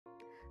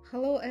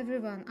Hello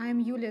everyone,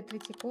 I'm Yulia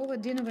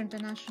Tretikova, Dean of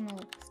International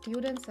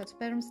Students at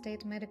Perm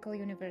State Medical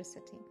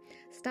University.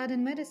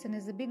 Studying medicine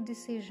is a big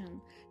decision,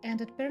 and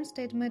at Perm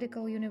State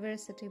Medical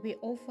University we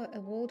offer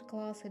a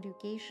world-class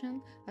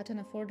education at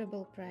an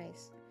affordable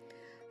price.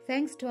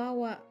 Thanks to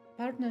our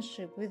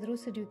partnership with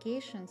Rus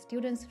Education,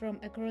 students from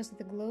across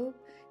the globe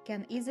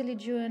can easily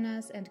join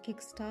us and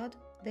kickstart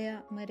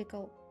their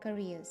medical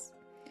careers.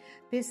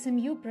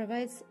 PSMU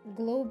provides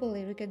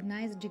globally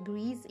recognized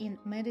degrees in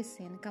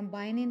medicine,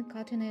 combining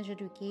cutting-edge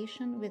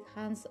education with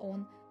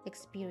hands-on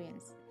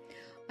experience.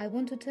 I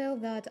want to tell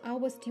that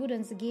our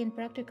students gain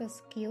practical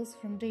skills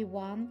from day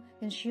one,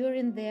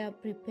 ensuring they are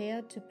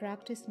prepared to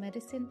practice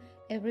medicine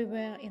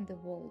everywhere in the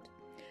world.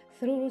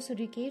 Through Rus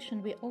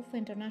Education, we offer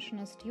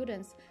international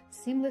students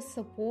seamless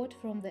support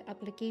from the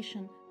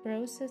application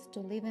process to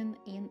living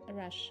in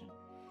Russia.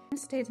 Perm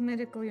State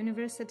Medical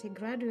University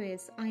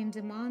graduates are in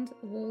demand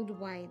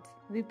worldwide.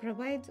 We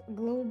provide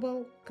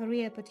global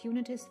career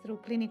opportunities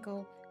through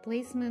clinical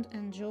placement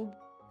and job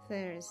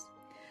fairs.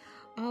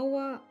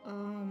 Our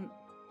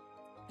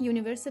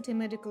university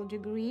medical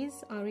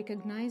degrees are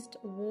recognized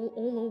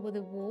all over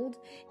the world,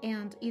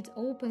 and it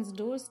opens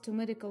doors to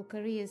medical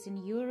careers in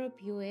Europe,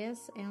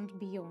 US, and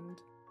beyond.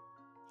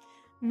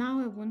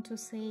 Now I want to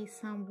say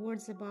some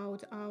words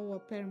about our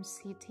Perm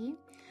city.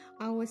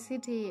 Our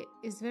city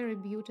is very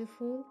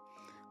beautiful,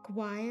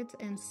 quiet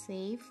and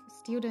safe.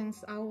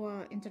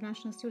 Our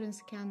international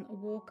students can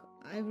walk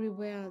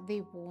everywhere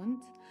they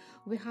want.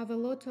 We have a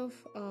lot of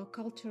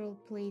cultural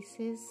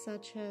places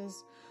such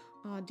as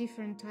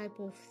different type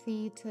of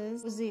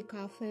theaters, music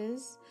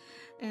cafes,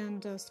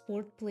 and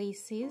sport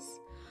places.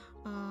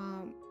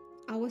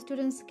 Our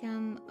students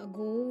can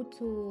go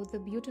to the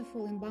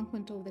beautiful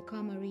embankment of the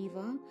Kama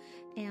River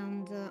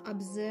and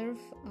observe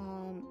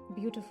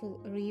beautiful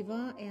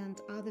river and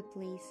other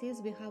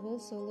places. We have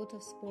also a lot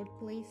of sport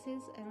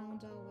places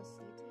around our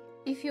city.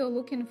 If you're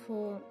looking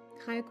for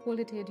high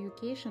quality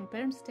education,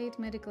 Perm State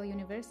Medical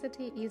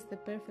University is the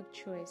perfect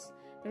choice.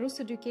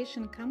 Rus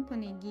Education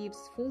Company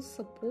gives full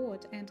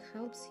support and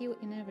helps you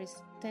in every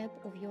step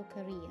of your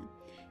career.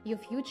 Your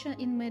future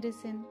in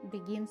medicine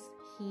begins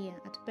here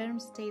at Perm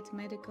State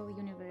Medical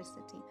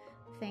University.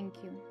 Thank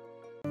you.